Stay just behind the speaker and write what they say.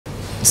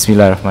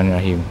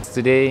Bismillahirrahmanirrahim.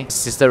 Today,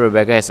 Sister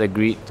Rebecca has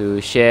agreed to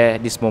share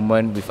this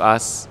moment with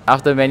us.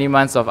 After many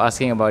months of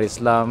asking about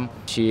Islam,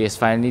 she has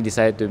finally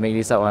decided to make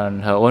this up on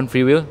her own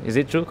free will. Is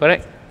it true?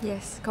 Correct?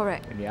 Yes,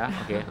 correct. Yeah,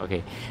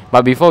 okay.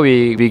 But before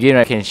we begin,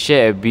 I can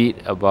share a bit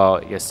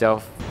about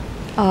yourself.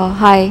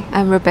 Hi,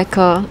 I'm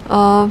Rebecca.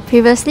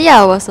 Previously,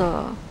 I was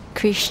a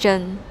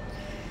Christian.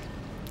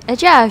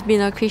 Actually, I've been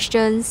a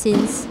Christian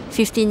since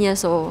 15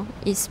 years old.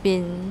 It's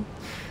been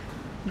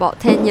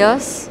about 10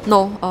 years,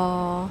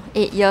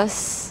 8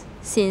 years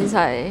since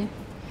I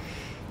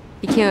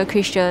became a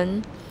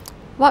Christian.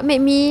 What made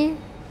me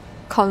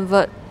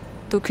convert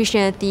to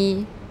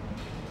Christianity?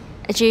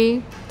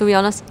 Actually, to be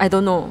honest, I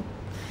don't know.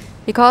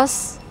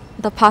 Because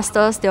the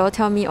pastors, they will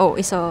tell me, oh,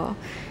 it's a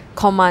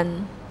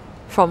command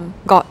from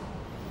God.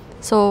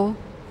 So,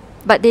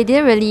 but they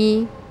didn't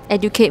really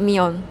educate me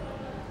on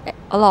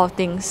a lot of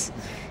things.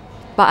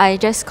 But I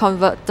just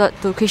converted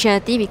to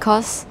Christianity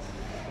because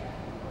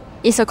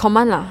it's a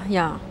command lah,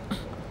 yeah.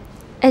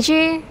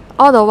 Actually,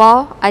 all the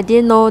while, I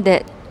didn't know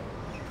that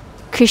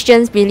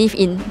Christians believe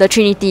in the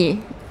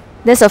Trinity.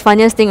 That's the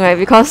funniest thing, right?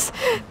 Because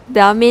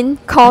their main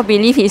core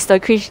belief is the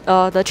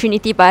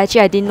Trinity, but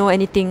actually I didn't know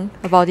anything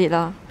about it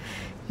lah.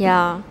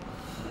 Yeah.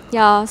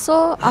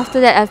 So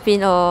after that, I've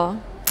been a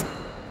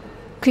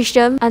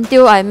Christian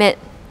until I met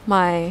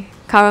my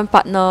current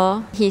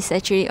partner. He's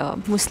actually a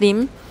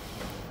Muslim.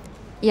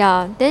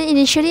 Yeah. Then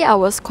initially, I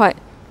was quite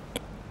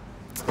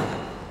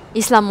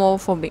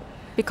Islamophobic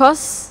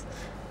because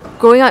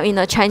growing up in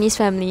a Chinese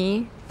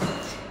family,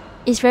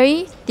 it's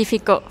very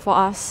difficult for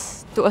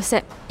us to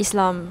accept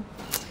Islam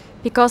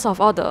because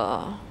of all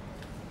the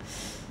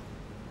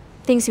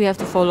things we have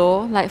to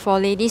follow. Like for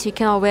ladies, we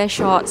cannot wear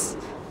shorts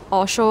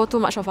or show too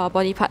much of our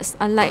body parts.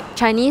 Unlike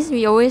Chinese,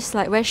 we always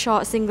like wear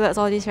shorts, singlets,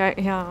 all this, right?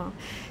 Yeah.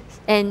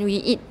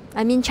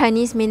 And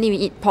Chinese mainly we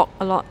eat pork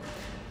a lot.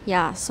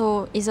 Yeah,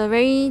 so it's a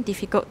very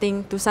difficult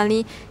thing to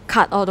suddenly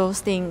cut all those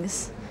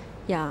things.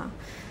 Yeah.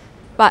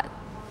 But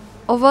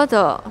over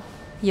the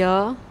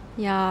year,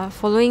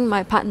 following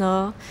my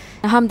partner,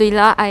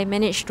 Alhamdulillah, I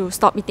managed to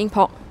stop eating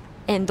pork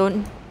and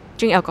don't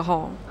drink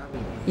alcohol.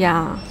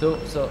 Yeah. So,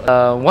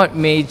 what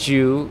made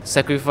you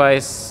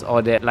sacrifice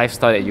all that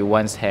lifestyle that you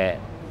once had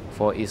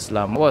for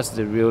Islam? What was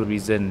the real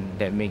reason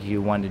that made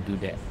you want to do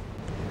that?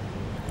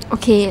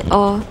 Okay.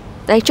 The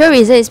actual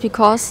reason is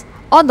because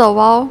all the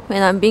while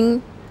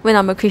when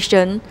I'm a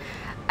Christian,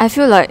 I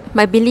feel like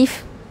my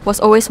belief was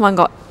always one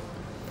God.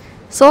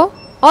 So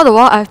all the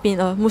while I've been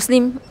a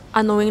Muslim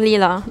unknowingly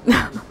lah.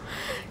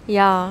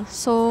 Yeah.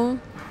 So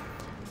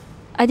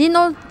I didn't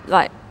know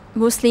like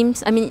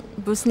Muslims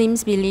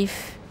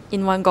believe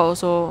in one God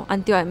also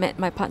until I met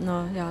my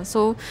partner. Yeah.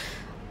 So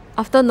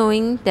after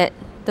knowing that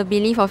the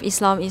belief of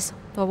Islam is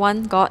the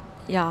one God,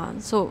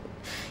 so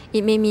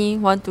it made me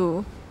want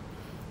to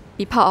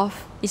be part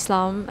of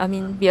Islam.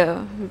 Be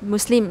a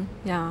Muslim.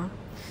 Yeah.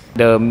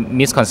 The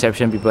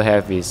misconception people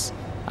have is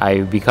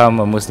I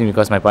become a Muslim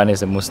because my partner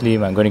is a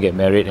Muslim, I'm going to get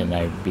married and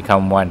I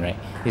become one, right?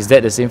 Is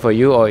that the same for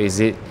you, or is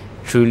it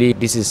truly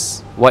this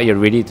is what you're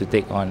ready to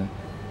take on?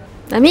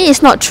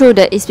 It's not true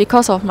that it's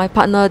because of my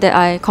partner that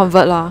I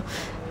convert lah.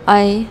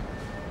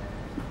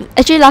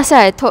 Actually last year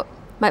I told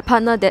my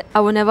partner that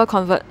I will never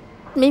convert.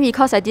 Maybe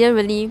because I didn't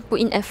really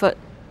put in effort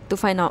to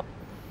find out.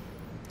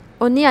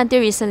 Only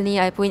until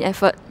recently I put in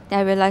effort that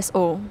I realized,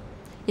 oh,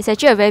 it's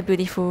actually a very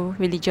beautiful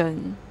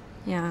religion.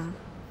 Yeah.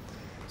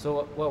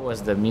 So what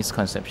was the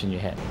misconception you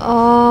had?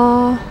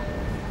 More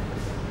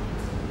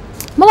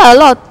like a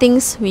lot of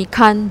things we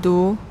can't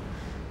do.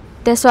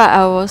 That's why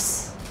I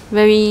was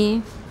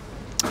very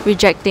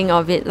rejecting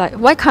of it. Like,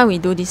 why can't we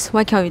do this?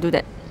 Why can't we do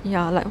that?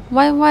 Yeah, like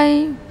why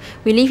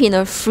we live in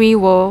a free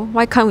world?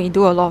 Why can't we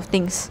do a lot of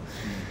things?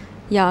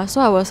 Yeah,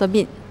 so I was a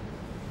bit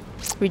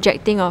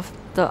rejecting of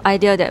the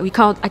idea that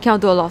I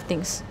cannot do a lot of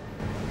things.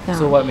 Yeah.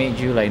 So what made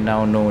you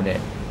now know that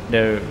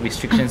the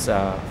restrictions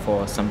are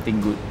for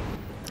something good?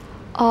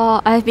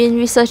 I've been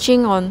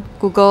researching on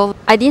Google.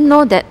 I didn't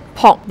know that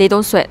pork, they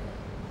don't sweat.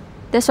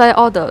 That's why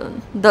all the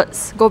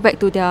dirts go back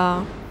to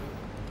their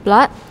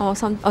blood or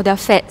their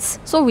fats.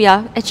 So we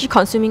are actually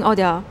consuming all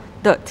their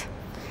dirt.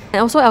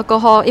 And also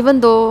alcohol,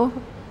 even though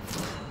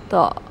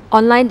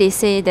online they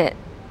say that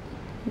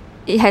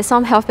it has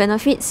some health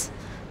benefits,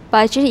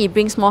 but actually it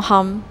brings more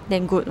harm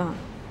than good lah.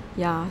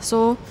 Yeah,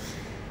 so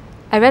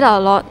I read a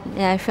lot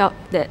and I felt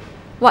that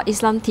what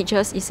Islam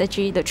teaches is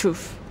actually the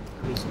truth.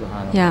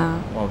 Yeah.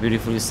 Oh,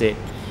 beautifully said.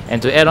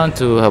 And to add on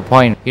to her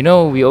point,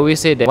 we always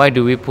say that why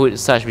do we put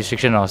such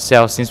restriction on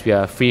ourselves since we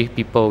are free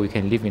people, we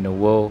can live in a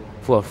world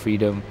full of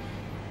freedom.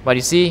 But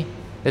you see,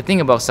 the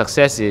thing about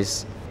success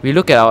is, we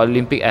look at our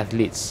Olympic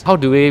athletes. How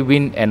do they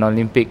win an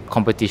Olympic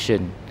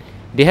competition?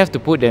 They have to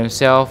put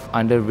themselves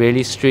under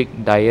really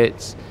strict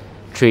diets,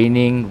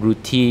 training,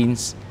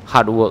 routines,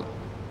 hard work.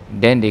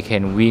 Then they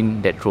can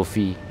win that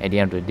trophy at the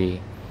end of the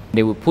day.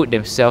 They will put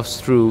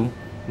themselves through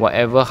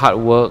whatever hard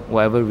work,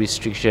 whatever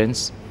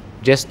restrictions,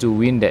 just to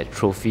win that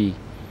trophy.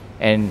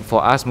 And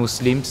for us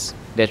Muslims,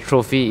 that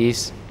trophy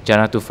is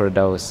Jannatul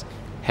Firdaus,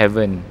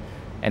 heaven.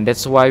 And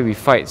that's why we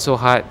fight so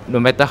hard, no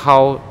matter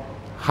how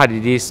hard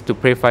it is to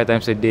pray 5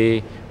 times a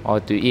day or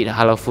to eat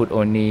halal food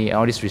only, and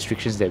all these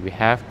restrictions that we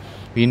have.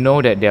 We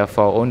know that they are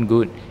for our own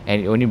good,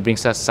 and it only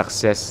brings us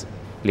success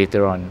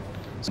later on.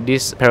 So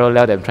this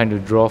parallel that I'm trying to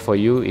draw for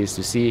you is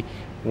to see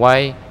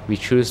why we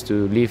choose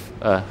to live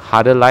a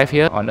harder life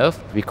here on earth,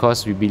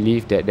 because we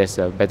believe that there's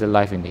a better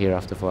life in the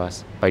hereafter for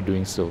us by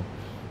doing so.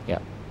 Yeah.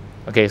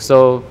 Okay,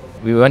 so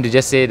we want to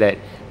just say that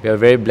we are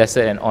very blessed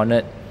and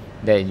honored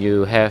that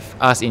you have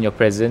us in your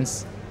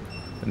presence.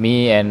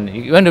 Me, and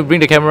you want to bring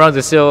the camera around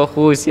to show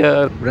who is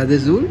here? Brother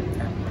Zul,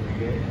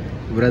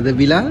 Brother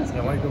Bilal,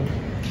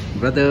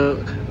 Brother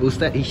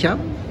Ustaz Hisham,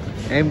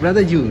 and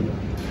Brother June.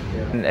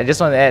 And I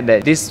just want to add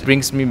that this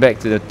brings me back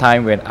to the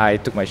time when I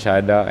took my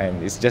Shahada,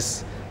 and it's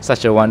just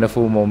such a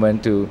wonderful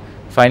moment to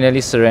finally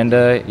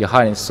surrender your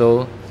heart and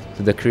soul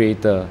to the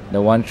Creator,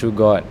 the one true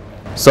God.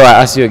 So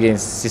I ask you again,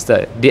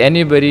 sister, did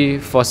anybody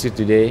force you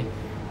today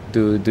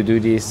to do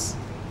this,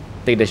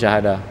 take the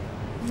Shahada?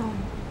 No,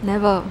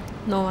 never.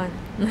 No one.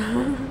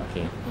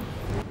 Okay.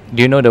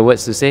 Do you know the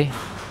words to say?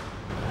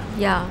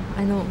 Yeah,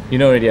 I know. You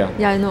know already?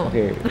 Yeah, I know.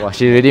 Okay. Wow,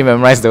 she already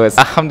memorized the words.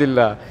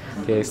 Alhamdulillah.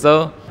 Okay,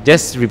 so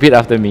just repeat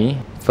after me.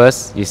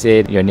 First, you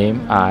say your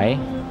name, I,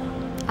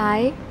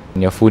 I,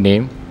 and your full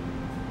name.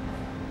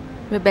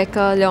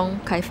 Rebecca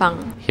Leong Kai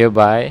Fang,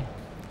 Hereby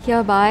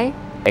hereby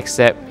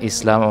accept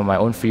Islam on my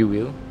own free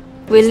will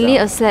willingly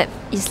accept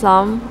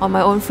Islam on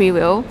my own free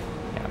will,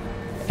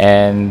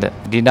 and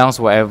denounce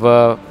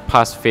whatever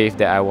past faith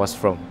that I was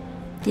from.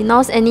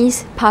 denounce any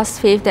past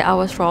faith that I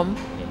was from.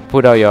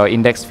 Put out your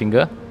index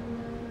finger.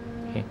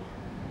 Okay.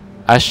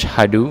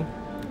 Ashhadu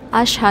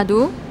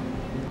Ashhadu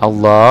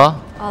Allah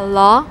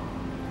Allah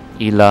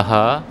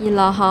ilaha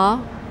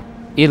ilaha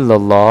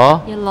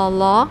illallah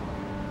illallah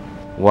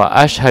wa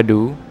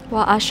ashhadu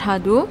wa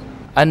ashhadu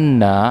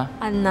anna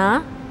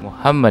anna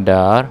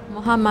Muhammadar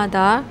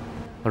Muhammadar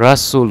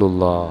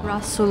Rasulullah.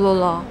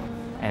 Rasulullah.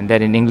 And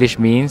that in English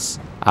means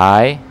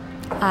I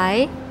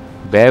I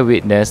bear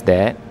witness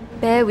that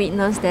bear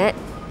witness that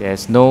there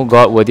is no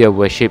God worthy of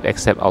worship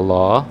except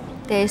Allah,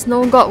 there is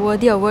no God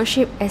worthy of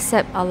worship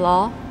except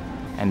Allah,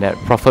 and that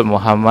Prophet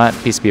Muhammad,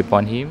 peace be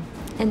upon him,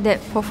 and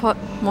that Prophet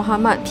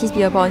Muhammad, peace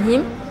be upon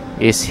him,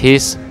 is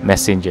his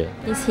messenger.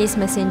 is his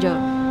messenger.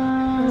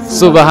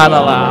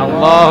 Subhanallah.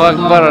 Allahu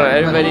Akbar.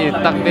 Everybody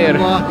takbir.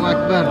 Allahu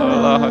Akbar.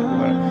 Allahu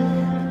Akbar.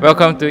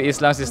 Welcome to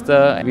Islam,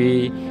 sister.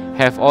 We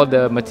have all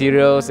the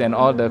materials and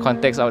all the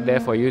contacts out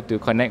there for you to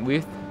connect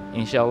with,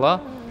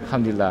 inshallah.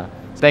 Alhamdulillah.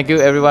 Thank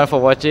you everyone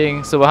for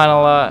watching.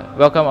 Subhanallah.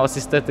 Welcome our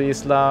sister to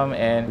Islam,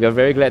 and we are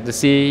very glad to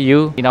see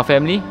you in our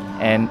family,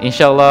 and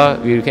inshallah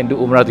we can do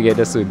Umrah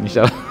together soon,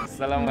 inshallah.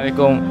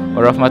 Assalamualaikum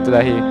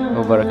warahmatullahi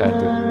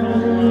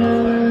wabarakatuh.